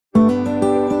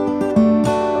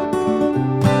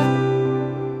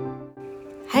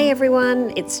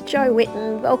everyone, it's Jo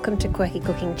Whitton. Welcome to Quirky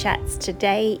Cooking Chats.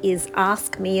 Today is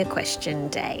Ask Me a Question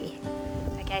Day.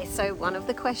 Okay, so one of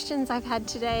the questions I've had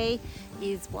today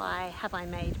is why have I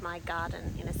made my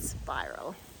garden in a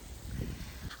spiral?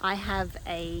 I have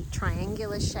a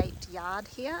triangular shaped yard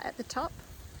here at the top.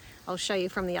 I'll show you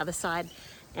from the other side.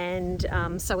 And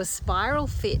so a spiral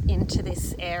fit into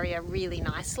this area really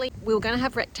nicely. We were going to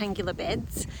have rectangular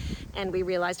beds and we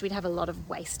realised we'd have a lot of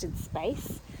wasted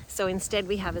space. So instead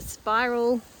we have a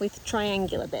spiral with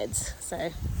triangular beds. So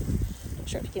I'm not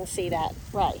sure if you can see that.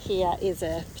 Right here is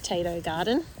a potato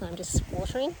garden I'm just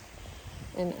watering.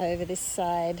 And over this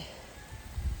side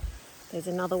there's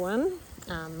another one.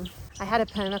 I had a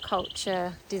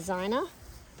permaculture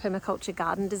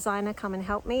garden designer come and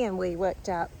help me, and we worked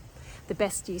out the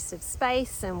best use of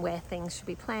space and where things should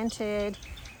be planted.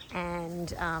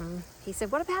 And he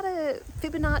said, what about a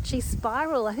Fibonacci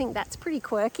spiral? I think that's pretty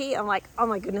quirky. I'm like, oh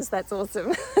my goodness, that's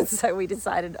awesome. So we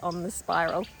decided on the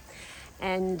spiral.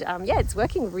 And yeah, it's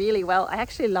working really well. I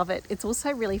actually love it. It's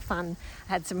also really fun.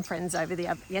 I had some friends over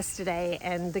yesterday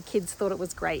and the kids thought it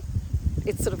was great.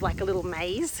 It's sort of like a little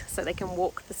maze so they can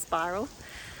walk the spiral.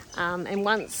 And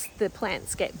once the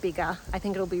plants get bigger, I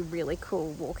think it'll be really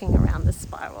cool walking around the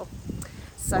spiral.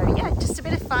 So yeah, just a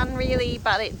bit of fun really,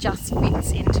 but it just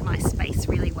fits into my space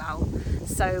really well.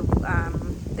 So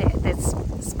there's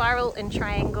spiral and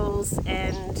triangles,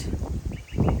 and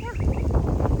yeah,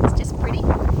 it's just pretty.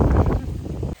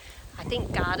 I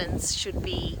think gardens should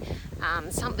be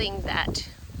something that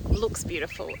looks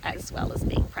beautiful as well as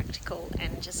being practical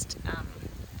and just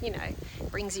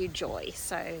brings you joy.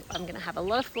 So I'm going to have a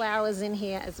lot of flowers in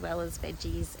here as well as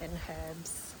veggies and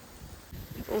herbs.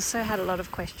 I've also had a lot of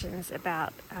questions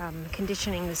about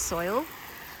conditioning the soil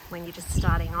when you're just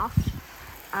starting off,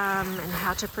 and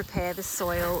how to prepare the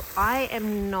soil. I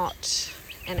am not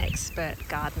an expert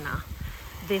gardener.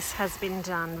 This has been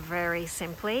done very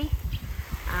simply.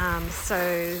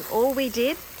 So all we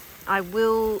did,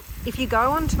 if you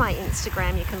go onto my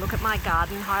Instagram, you can look at my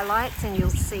garden highlights and you'll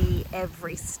see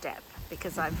every step,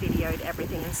 because I've videoed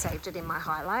everything and saved it in my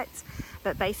highlights.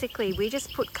 But basically we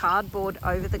just put cardboard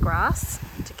over the grass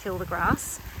to kill the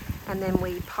grass, and then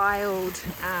we piled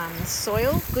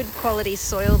soil, good quality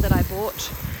soil that I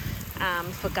bought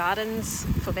for gardens,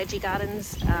 for veggie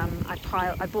gardens.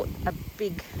 I bought a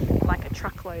big, like a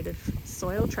truckload of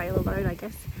soil, trailer load I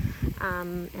guess,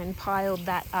 and piled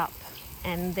that up,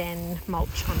 and then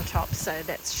mulch on top. So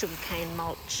that's sugarcane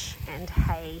mulch and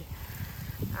hay.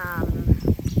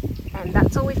 And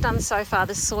that's all we've done so far.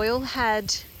 The soil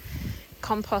had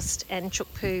compost and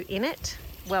chook poo in it,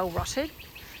 well rotted.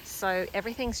 So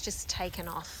everything's just taken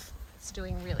off. It's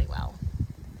doing really well,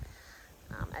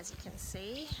 as you can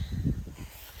see.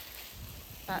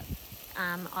 But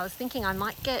I was thinking I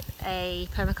might get a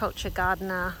permaculture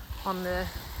gardener on the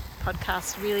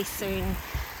podcast really soon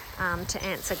to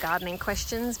answer gardening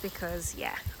questions, because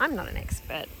yeah, I'm not an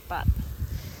expert, but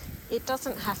it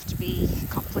doesn't have to be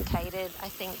complicated. I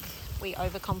think we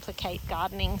overcomplicate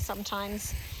gardening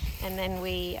sometimes, and then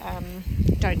we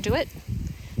don't do it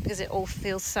because it all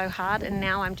feels so hard. And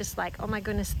now I'm just like, oh my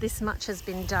goodness, this much has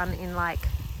been done in like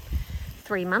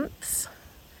 3 months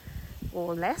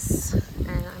or less,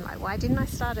 and I'm like, why didn't I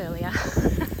start earlier?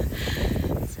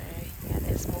 So yeah,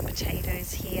 there's more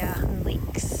potatoes here and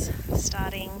leeks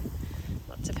starting,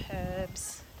 lots of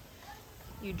herbs,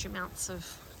 huge amounts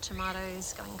of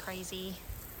tomatoes going crazy,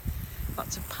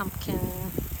 lots of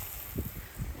pumpkin.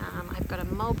 I've got a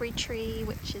mulberry tree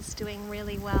which is doing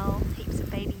really well, heaps of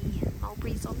baby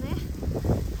mulberries on there.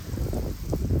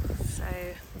 So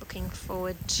looking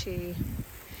forward to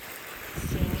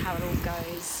seeing how it all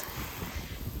goes.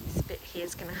 This bit here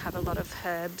is going to have a lot of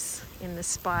herbs in the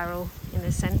spiral in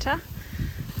the centre,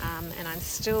 and I'm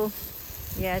still,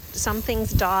 some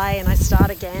things die and I start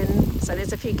again, so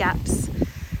there's a few gaps,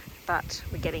 but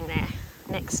we're getting there.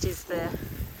 Next is the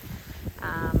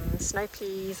snow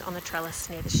peas on the trellis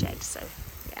near the shed. So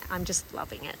yeah, I'm just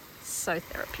loving it. It's so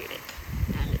therapeutic,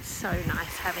 and it's so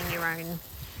nice having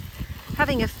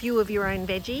a few of your own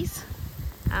veggies.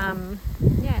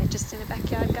 Just in a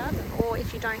backyard garden, or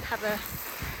if you don't have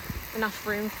enough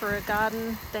room for a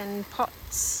garden, then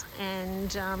pots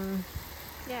and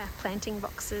planting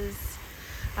boxes.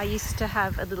 I used to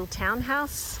have a little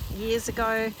townhouse years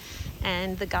ago,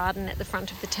 and the garden at the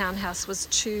front of the townhouse was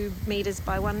 2 meters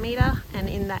by 1 meter, and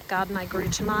in that garden I grew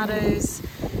tomatoes,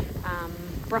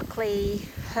 broccoli,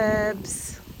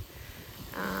 herbs,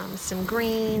 some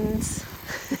greens.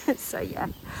 So yeah,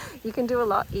 you can do a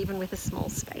lot even with a small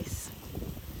space.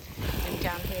 And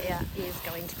down here is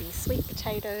going to be sweet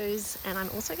potatoes, and I'm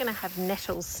also going to have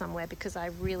nettles somewhere because I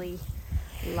really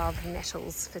love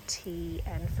nettles for tea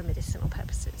and for medicinal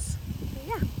purposes. So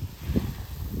yeah,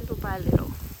 little by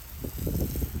little.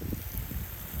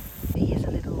 Here's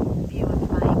a little view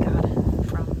of my garden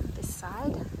from this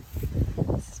side.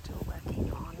 Still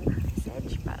working on this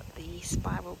edge, but the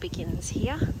spiral begins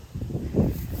here.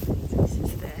 So this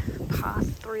is the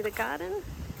path through the garden.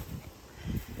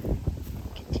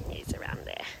 Continues around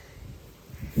there.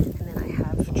 And then I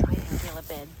have triangular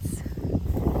beds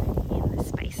in the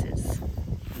spaces.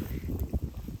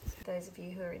 For those of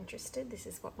you who are interested, this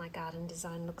is what my garden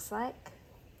design looks like,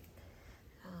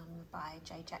 by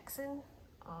Jay Jackson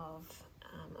of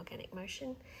Organic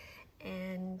Motion.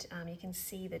 And you can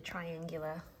see the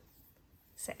triangular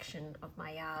section of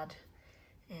my yard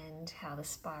and how the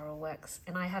spiral works.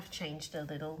 And I have changed a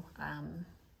little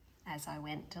as I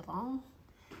went along,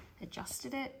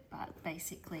 adjusted it, but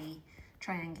basically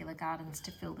triangular gardens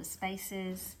to fill the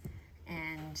spaces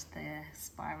and the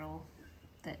spiral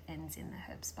that ends in the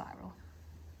herb spiral.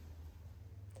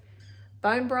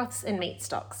 Bone broths and meat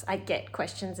stocks. I get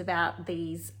questions about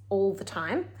these all the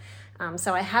time.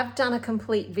 So I have done a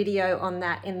complete video on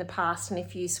that in the past, and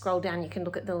if you scroll down you can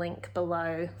look at the link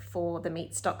below for the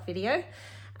meat stock video.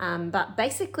 But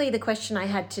basically the question I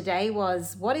had today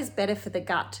was, what is better for the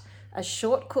gut, a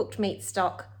short cooked meat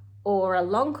stock or a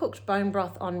long cooked bone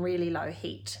broth on really low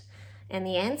heat? And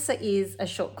the answer is a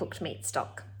short cooked meat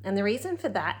stock. And the reason for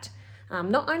that,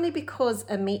 not only because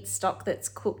a meat stock that's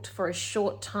cooked for a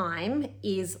short time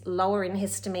is lower in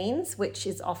histamines, which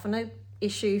is often an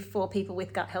issue for people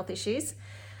with gut health issues,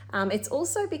 it's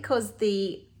also because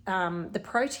the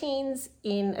proteins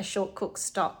in a short cooked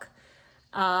stock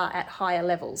are at higher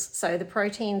levels. So the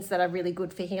proteins that are really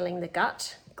good for healing the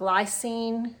gut,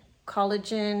 glycine,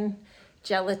 collagen,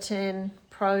 gelatin,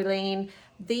 proline,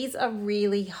 these are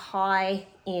really high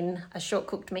in a short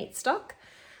cooked meat stock.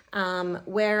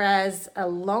 Whereas a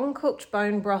long cooked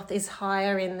bone broth is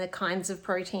higher in the kinds of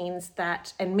proteins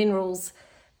and minerals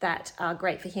that are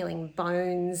great for healing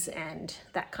bones and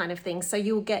that kind of thing. So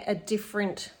you'll get a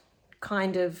different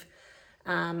kind of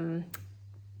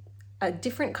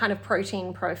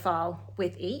protein profile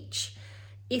with each.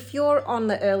 If you're on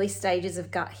the early stages of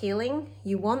gut healing,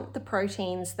 you want the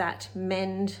proteins that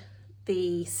mend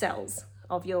the cells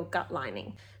of your gut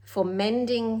lining. For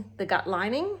mending the gut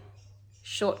lining,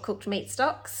 short cooked meat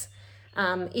stocks.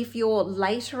 If you're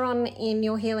later on in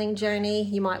your healing journey,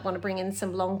 you might want to bring in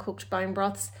some long cooked bone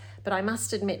broths, but I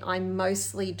must admit I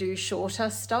mostly do shorter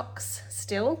stocks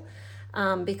still,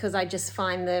 because I just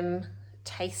find them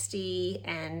tasty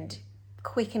and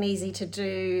quick and easy to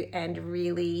do and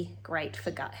really great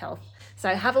for gut health. So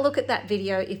have a look at that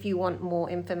video if you want more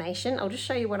information. I'll just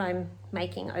show you what I'm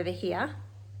making over here.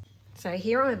 So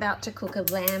here I'm about to cook a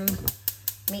lamb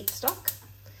meat stock.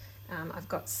 I've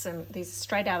got these are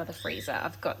straight out of the freezer.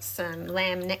 I've got some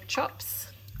lamb neck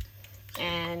chops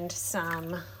and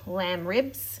some lamb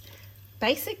ribs.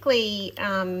 Basically,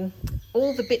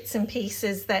 all the bits and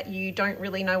pieces that you don't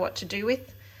really know what to do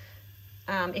with.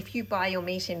 If you buy your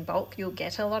meat in bulk, you'll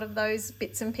get a lot of those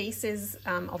bits and pieces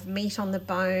of meat on the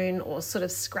bone or sort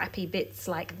of scrappy bits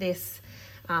like this.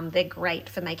 They're great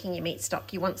for making your meat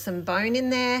stock. You want some bone in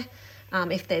there.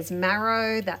 If there's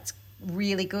marrow, that's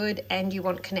really good, and you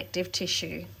want connective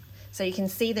tissue. So you can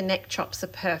see the neck chops are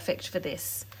perfect for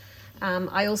this.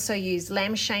 I also use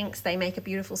lamb shanks. They make a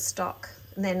beautiful stock.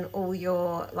 And then all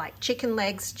your like chicken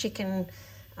legs, chicken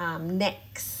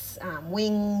necks,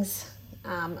 wings.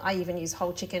 I even use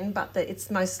whole chicken, but it's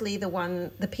mostly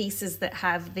the pieces that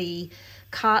have the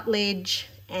cartilage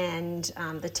and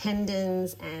the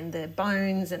tendons and the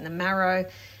bones and the marrow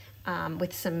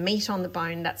with some meat on the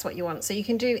bone. That's what you want. So you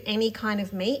can do any kind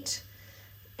of meat,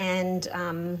 and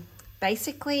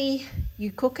basically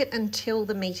you cook it until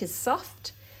the meat is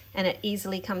soft and it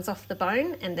easily comes off the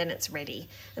bone, and then it's ready.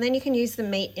 And then you can use the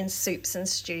meat in soups and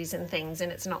stews and things,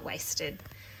 and it's not wasted.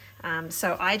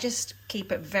 So I just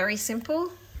keep it very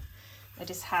simple. I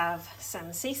just have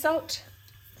some sea salt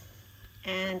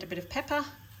and a bit of pepper,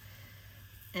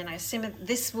 and I simmer.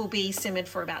 This will be simmered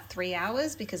for about 3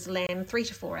 hours because 3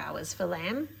 to 4 hours for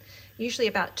lamb, usually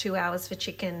about 2 hours for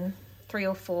chicken, 3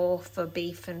 or 4 for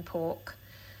beef and pork,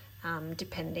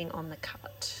 depending on the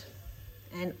cut.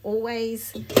 And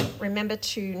always remember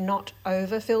to not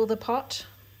overfill the pot,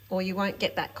 or you won't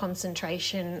get that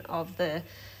concentration of the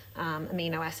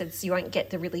amino acids. You won't get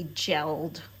the really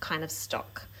gelled kind of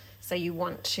stock. So you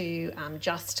want to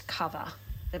just cover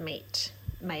the meat,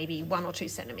 maybe 1 or 2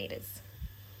 centimeters.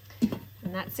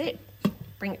 And that's it.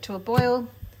 Bring it to a boil,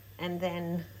 and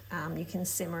then you can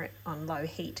simmer it on low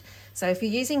heat. So if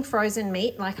you're using frozen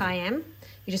meat like I am,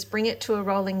 you just bring it to a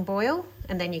rolling boil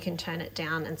and then you can turn it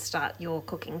down and start your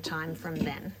cooking time from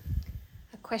then.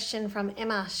 A question from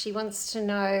Emma. She wants to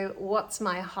know, what's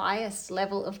my highest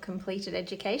level of completed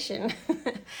education?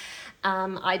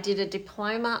 I did a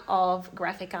diploma of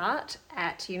graphic art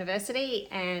at university,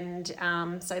 and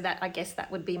so that, I guess that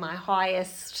would be my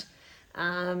highest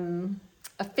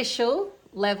official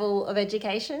level of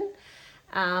education.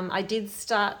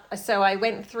 I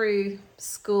went through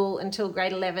school until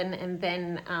grade 11 and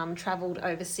then travelled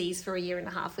overseas for a year and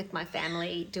a half with my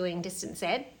family doing distance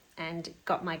ed and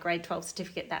got my grade 12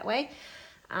 certificate that way.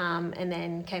 And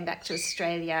then came back to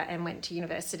Australia and went to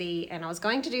university, and I was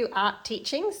going to do art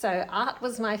teaching. So art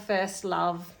was my first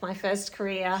love, my first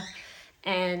career.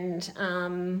 And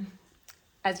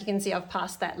as you can see, I've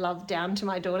passed that love down to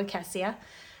my daughter, Cassia.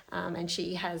 And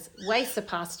she has way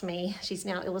surpassed me. She's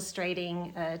now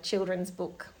illustrating a children's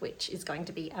book, which is going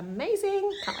to be amazing.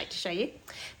 Can't wait to show you.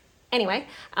 Anyway,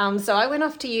 so I went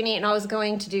off to uni and I was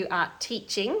going to do art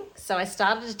teaching. So I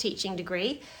started a teaching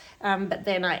degree, but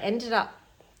then I ended up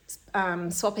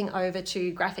swapping over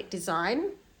to graphic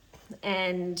design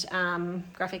and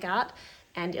graphic art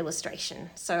and illustration.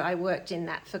 So I worked in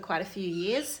that for quite a few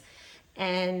years.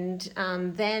 And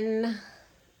then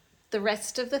the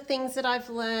rest of the things that I've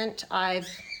learnt, I've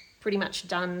pretty much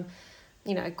done,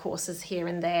 courses here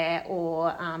and there,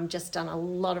 or just done a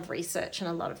lot of research and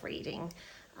a lot of reading.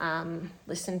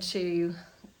 Listened to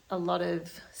a lot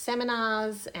of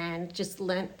seminars and just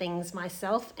learnt things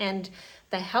myself. And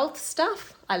the health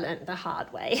stuff, I learnt the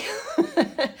hard way.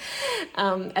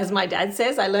 As my dad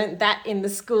says, I learnt that in the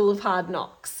school of hard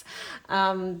knocks.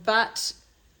 But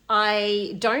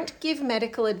I don't give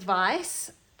medical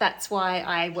advice. That's why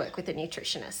I work with a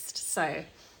nutritionist. So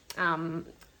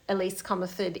Elise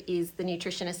Comerford is the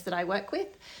nutritionist that I work with.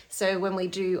 So when we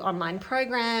do online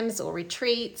programs or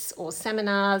retreats or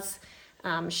seminars,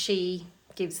 she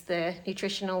gives the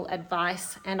nutritional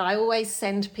advice, and I always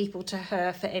send people to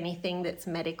her for anything that's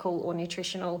medical or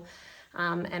nutritional,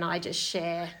 and I just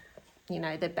share,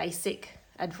 the basic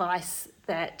advice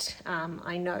that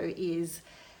I know is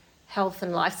health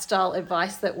and lifestyle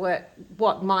advice that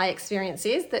what my experience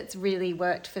is that's really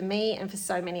worked for me and for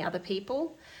so many other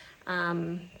people.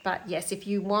 But yes, if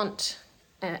you want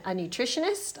a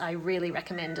nutritionist, I really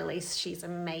recommend Elise. She's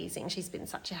amazing. She's been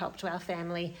such a help to our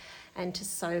family and to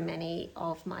so many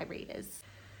of my readers.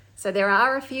 So there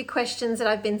are a few questions that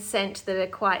I've been sent that are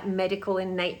quite medical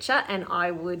in nature, and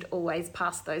I would always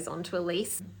pass those on to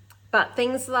Elise. But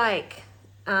things like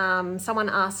someone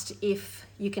asked if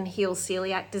you can heal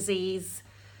celiac disease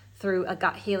through a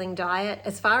gut healing diet.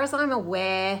 As far as I'm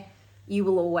aware, you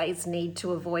will always need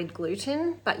to avoid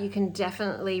gluten, but you can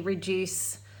definitely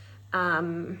reduce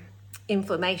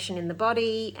inflammation in the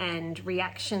body and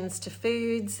reactions to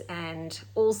foods and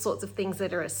all sorts of things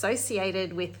that are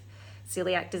associated with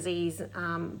celiac disease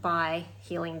by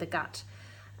healing the gut.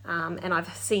 And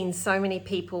I've seen so many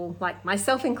people, like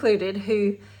myself included,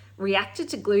 who reacted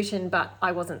to gluten, but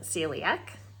I wasn't celiac,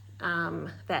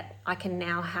 that I can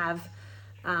now have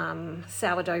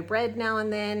sourdough bread now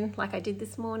and then, like I did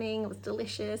this morning. It was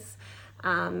delicious.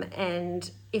 And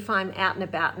if I'm out and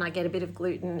about and I get a bit of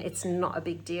gluten, it's not a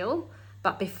big deal.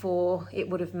 But before, it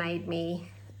would have made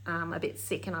me a bit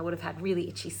sick, and I would have had really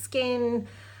itchy skin,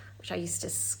 which I used to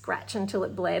scratch until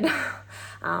it bled.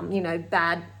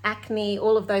 Bad acne,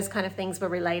 all of those kind of things were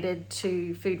related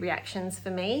to food reactions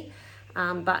for me.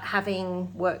 But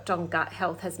having worked on gut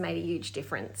health has made a huge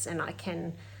difference, and I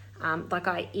can,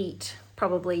 I eat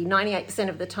probably 98%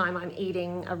 of the time I'm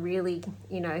eating a really,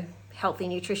 healthy,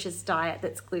 nutritious diet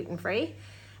that's gluten-free.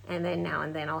 And then now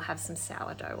and then I'll have some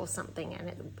sourdough or something,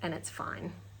 and it's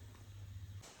fine.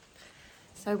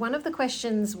 So one of the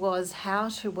questions was how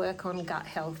to work on gut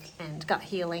health and gut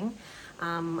healing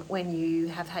when you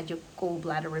have had your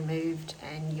gallbladder removed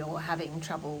and you're having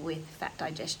trouble with fat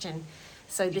digestion.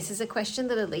 So this is a question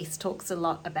that Elise talks a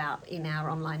lot about in our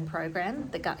online program,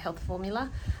 the Gut Health Formula,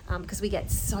 because we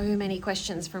get so many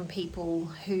questions from people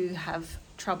who have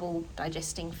trouble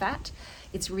digesting fat.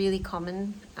 It's really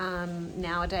common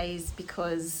nowadays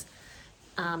because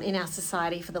in our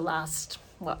society for the last,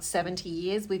 70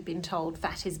 years, we've been told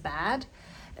fat is bad.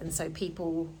 And so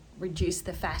people reduce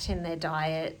the fat in their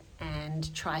diet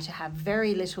and try to have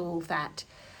very little fat.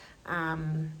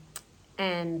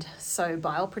 And so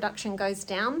bile production goes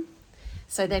down.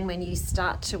 So then when you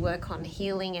start to work on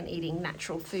healing and eating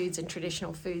natural foods and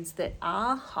traditional foods that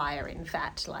are higher in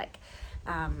fat, like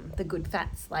the good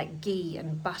fats like ghee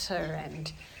and butter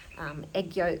and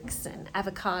egg yolks and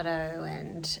avocado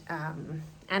and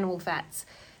animal fats.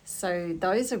 So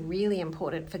those are really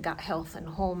important for gut health and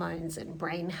hormones and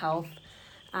brain health.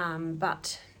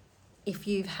 But if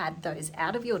you've had those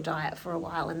out of your diet for a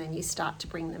while and then you start to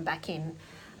bring them back in,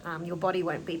 your body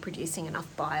won't be producing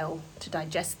enough bile to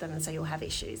digest them, and so you'll have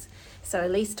issues. So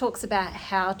Elise talks about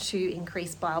how to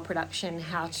increase bile production,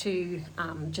 how to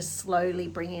just slowly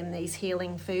bring in these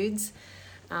healing foods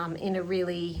in a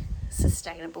really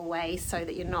sustainable way, so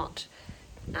that you're not,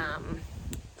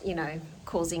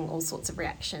 causing all sorts of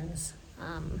reactions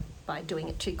by doing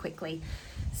it too quickly.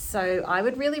 So I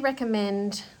would really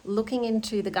recommend looking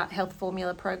into the Gut Health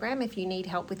Formula program if you need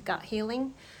help with gut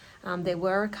healing. There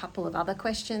were a couple of other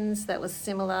questions that was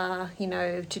similar,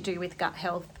 to do with gut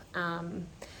health,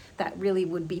 that really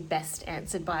would be best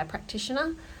answered by a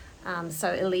practitioner.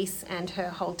 So Elise and her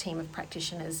whole team of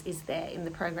practitioners is there in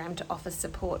the program to offer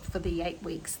support for the 8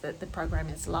 weeks that the program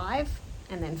is live.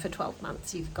 And then for 12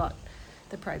 months, you've got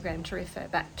the program to refer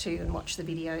back to and watch the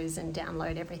videos and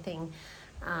download everything.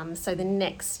 So the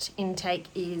next intake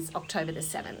is October the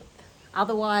 7th.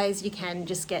 Otherwise, you can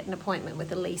just get an appointment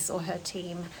with Elise or her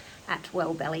team at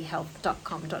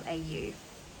wellbellyhealth.com.au.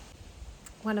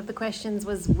 One of the questions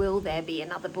was, will there be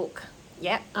another book?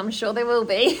 Yeah, I'm sure there will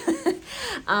be.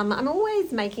 I'm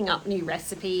always making up new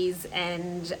recipes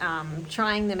and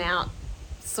trying them out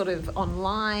sort of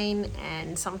online,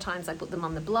 and sometimes I put them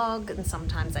on the blog and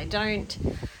sometimes I don't.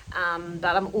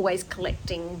 But I'm always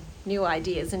collecting new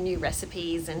ideas and new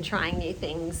recipes and trying new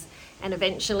things. And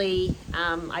eventually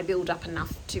I build up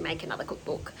enough to make another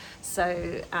cookbook.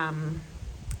 So I'm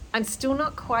still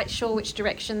not quite sure which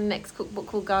direction the next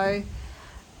cookbook will go.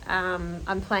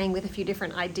 I'm playing with a few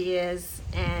different ideas,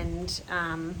 and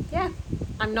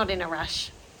I'm not in a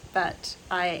rush, but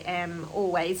I am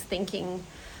always thinking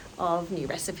of new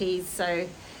recipes. So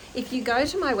if you go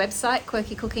to my website,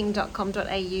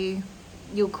 quirkycooking.com.au,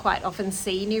 you'll quite often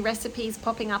see new recipes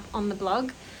popping up on the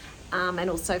blog, and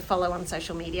also follow on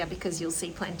social media, because you'll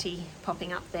see plenty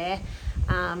popping up there.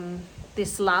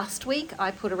 This last week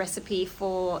I put a recipe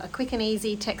for a quick and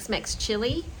easy Tex-Mex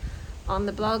chili on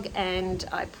the blog, and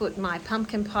I put my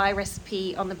pumpkin pie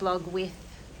recipe on the blog with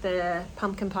the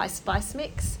pumpkin pie spice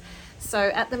mix. So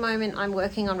at the moment I'm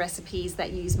working on recipes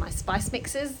that use my spice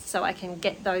mixes, so I can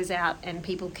get those out and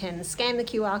people can scan the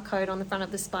QR code on the front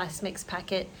of the spice mix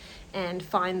packet and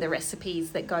find the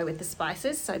recipes that go with the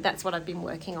spices. So that's what I've been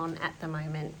working on at the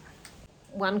moment.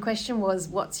 One question was,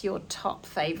 what's your top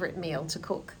favourite meal to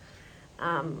cook?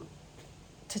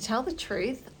 To tell the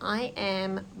truth, I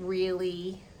am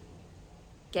really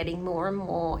getting more and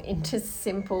more into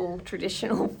simple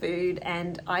traditional food,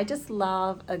 and I just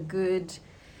love a good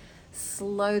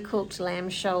slow cooked lamb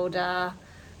shoulder,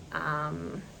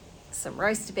 some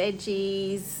roast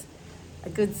veggies, a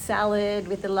good salad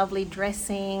with a lovely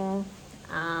dressing,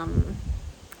 and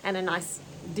a nice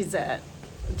dessert.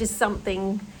 Just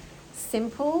something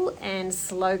simple and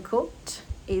slow cooked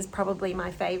is probably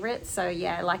my favourite. So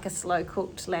yeah, like a slow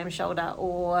cooked lamb shoulder,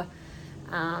 or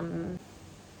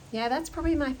that's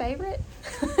probably my favourite.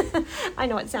 I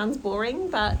know it sounds boring,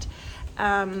 but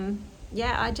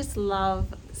I just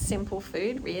love simple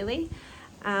food, really.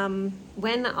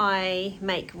 When I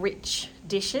make rich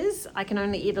dishes, I can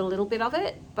only eat a little bit of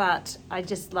it, but I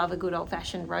just love a good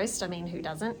old-fashioned roast. I mean, who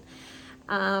doesn't?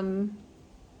 But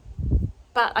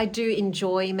I do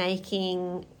enjoy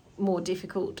making more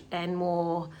difficult and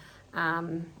more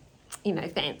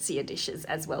fancier dishes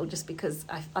as well, just because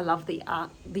I love the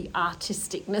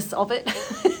artisticness of it.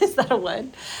 Is that a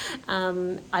word?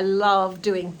 I love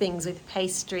doing things with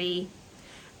pastry,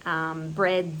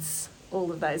 breads,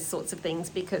 all of those sorts of things,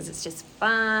 because it's just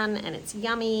fun and it's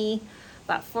yummy.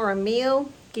 But for a meal,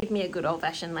 give me a good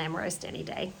old-fashioned lamb roast any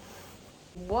day.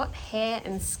 What hair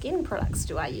and skin products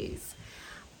do I use?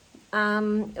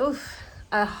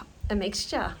 A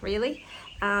mixture, really.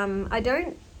 I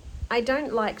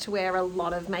don't like to wear a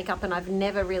lot of makeup, and I've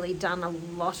never really done a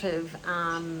lot of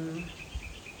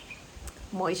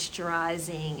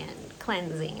moisturizing and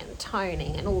cleansing and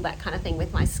toning and all that kind of thing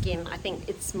with my skin. I think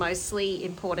it's mostly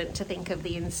important to think of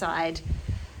the inside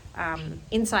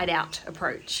out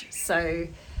approach. So,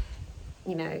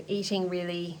 eating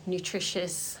really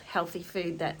nutritious, healthy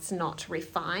food that's not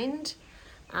refined,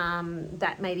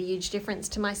 that made a huge difference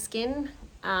to my skin.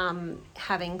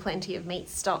 Having plenty of meat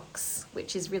stocks,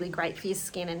 which is really great for your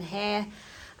skin and hair,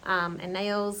 and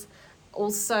nails.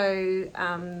 Also,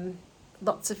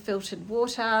 lots of filtered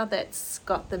water that's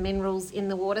got the minerals in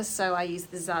the water. So I use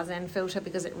the Zazen filter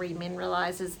because it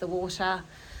remineralizes the water.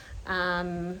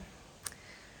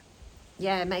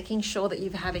 Making sure that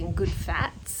you're having good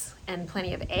fats and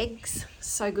plenty of eggs.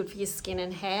 So good for your skin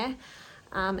and hair.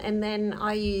 And then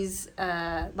I use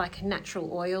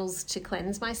natural oils to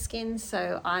cleanse my skin.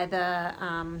 So either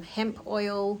hemp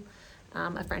oil,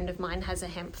 A friend of mine has a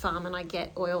hemp farm and I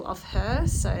get oil off her,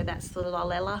 so that's the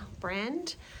Lolella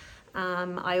brand.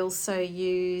 I also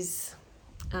use,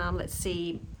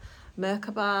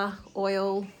 Merkaba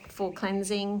oil for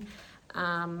cleansing.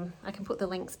 I can put the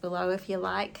links below if you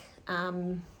like.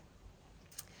 And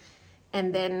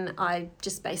then I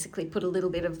just basically put a little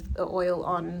bit of the oil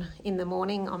on in the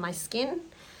morning on my skin.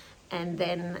 And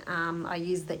then I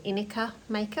use the Inica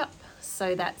makeup.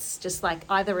 So that's just like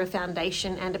either a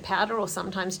foundation and a powder, or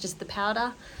sometimes just the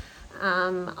powder.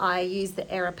 I use the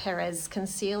Era Perez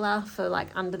concealer for like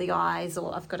under the eyes,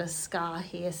 or I've got a scar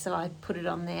here, so I put it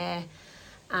on there.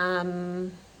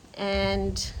 And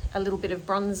a little bit of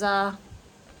bronzer,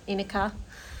 Inica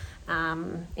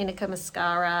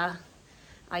mascara.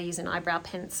 I use an eyebrow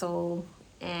pencil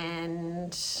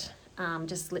and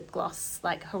just lip gloss,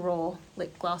 like Hurraw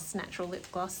lip gloss, natural lip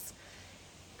gloss.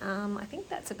 I think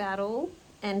that's about all.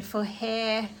 And for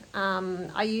hair,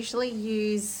 I usually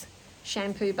use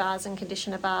shampoo bars and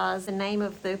conditioner bars. The name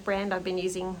of the brand I've been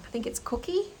using, I think it's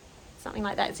Cookie, something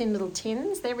like that. It's in little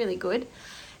tins. They're really good.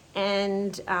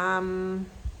 And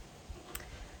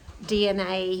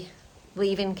DNA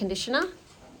leave-in conditioner,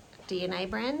 DNA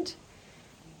brand.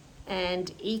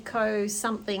 And Eco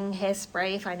something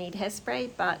hairspray if I need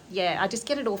hairspray. But yeah, I just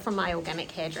get it all from my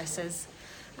organic hairdressers.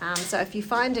 So if you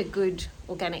find a good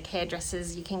organic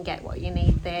hairdressers, you can get what you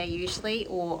need there usually,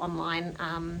 or online.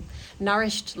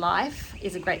 Nourished Life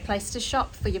is a great place to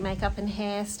shop for your makeup and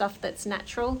hair stuff that's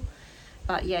natural.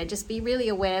 But yeah, just be really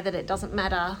aware that it doesn't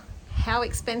matter how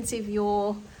expensive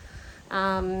your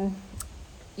skincare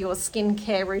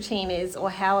routine is, or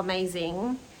how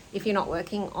amazing, if you're not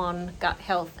working on gut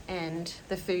health and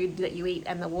the food that you eat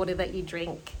and the water that you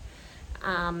drink,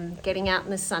 getting out in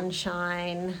the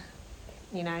sunshine,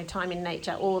 time in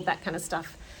nature, all of that kind of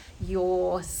stuff,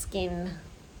 your skin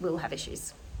will have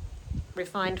issues.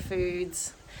 Refined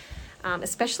foods,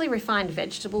 especially refined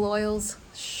vegetable oils,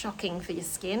 shocking for your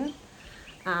skin,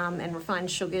 and refined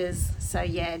sugars. So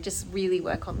yeah, just really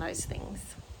work on those things.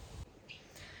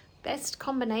 Best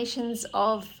combinations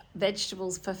of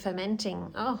vegetables for fermenting.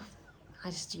 Oh, I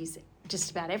just use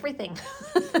just about everything.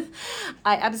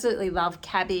 I absolutely love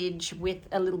cabbage with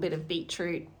a little bit of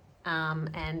beetroot,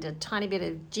 and a tiny bit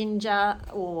of ginger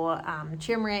or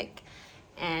turmeric,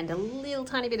 and a little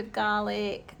tiny bit of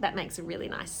garlic. That makes a really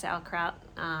nice sauerkraut.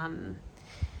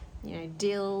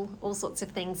 Dill, all sorts of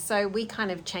things. So we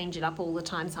kind of change it up all the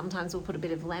time. Sometimes we'll put a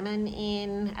bit of lemon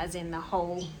in, as in the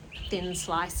whole thin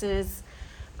slices,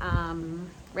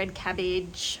 red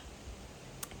cabbage,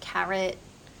 carrot,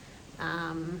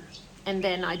 and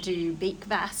then I do beet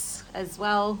kvass as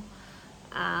well.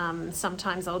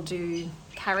 Sometimes I'll do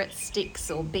carrot sticks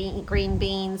or green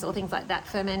beans or things like that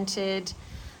fermented.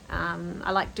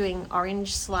 I like doing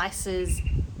orange slices,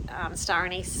 star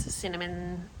anise,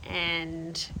 cinnamon,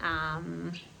 and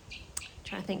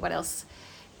trying to think what else,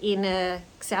 in a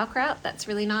sauerkraut. That's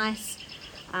really nice.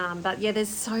 But yeah, there's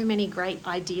so many great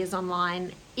ideas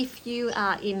online. If you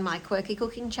are in my Quirky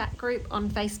Cooking chat group on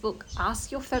Facebook,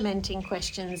 ask your fermenting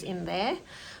questions in there,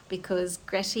 because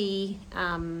Gretty,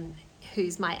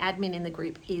 who's my admin in the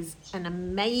group, is an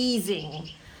amazing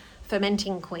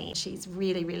fermenting queen. She's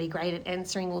really, really great at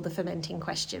answering all the fermenting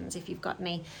questions if you've got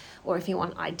any, or if you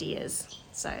want ideas.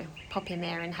 So pop in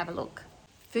there and have a look.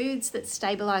 Foods that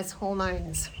stabilize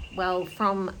hormones. Well,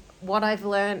 from what I've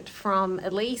learned from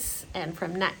Elise and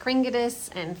from Nat Kringadis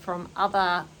and from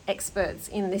other experts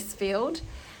in this field,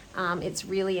 it's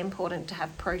really important to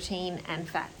have protein and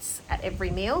fats at every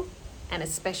meal, and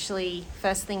especially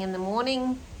first thing in the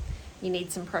morning. You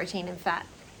need some protein and fat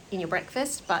in your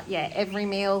breakfast, but yeah, every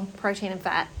meal, protein and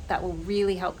fat, that will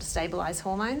really help to stabilize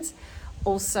hormones.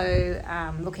 Also,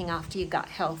 looking after your gut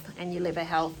health and your liver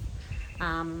health.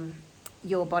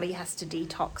 Your body has to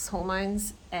detox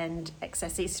hormones and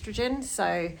excess estrogen.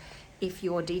 So if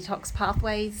your detox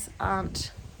pathways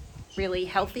aren't really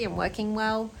healthy and working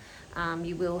well,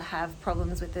 you will have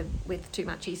problems with too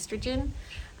much estrogen.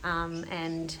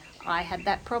 And I had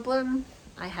that problem.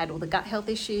 I had all the gut health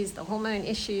issues, the hormone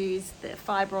issues, the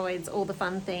fibroids, all the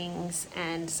fun things.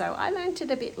 And so I learned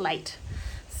it a bit late.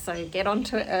 So get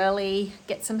onto it early,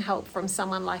 get some help from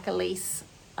someone like Elise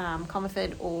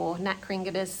Comerford or Nat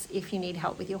Kringadis if you need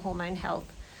help with your hormone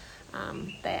health.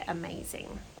 They're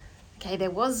amazing. Okay,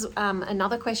 there was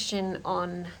another question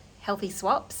on healthy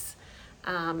swaps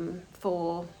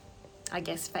for, I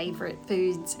guess, favourite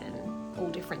foods and all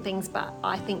different things, but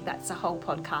I think that's a whole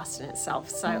podcast in itself,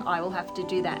 so I will have to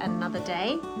do that another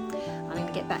day. I'm going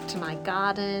to get back to my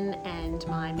garden and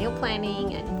my meal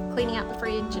planning and cleaning out the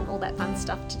fridge and all that fun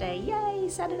stuff today. Yay,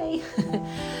 Saturday!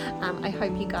 I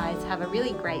hope you guys have a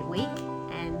really great week,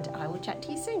 and I will chat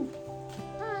to you soon.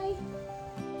 Bye.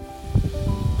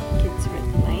 Kids are at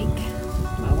the lake.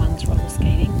 Well, one's roller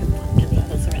skating and the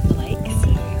others are at the lake, so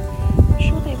I'm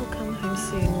sure they will come home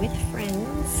soon with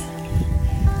friends.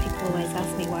 People always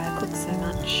ask me why I cook so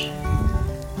much.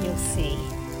 You'll see.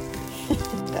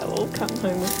 They'll all come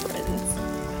home with friends.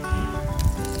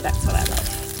 That's what I love.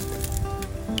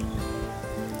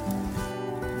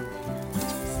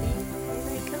 See, here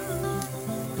they come.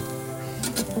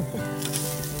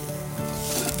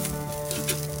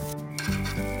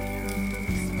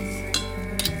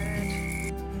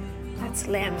 That's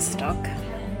lamb stock,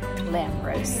 lamb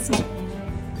roast,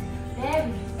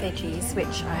 veggies,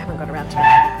 which I haven't got around to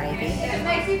making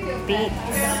gravy, beets,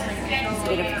 a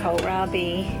bit of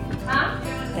kohlrabi,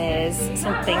 there's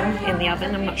something in the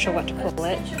oven, I'm not sure what to call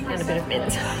it, and a bit of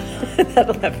mint.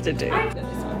 That'll have to do.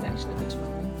 This one's actually much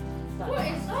more. What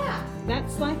is that?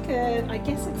 That's like a, I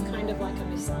guess it's kind of like a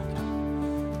moussaka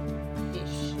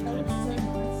dish.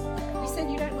 You said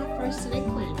you don't like roasted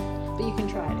eggplant, but you can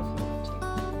try it if you want to.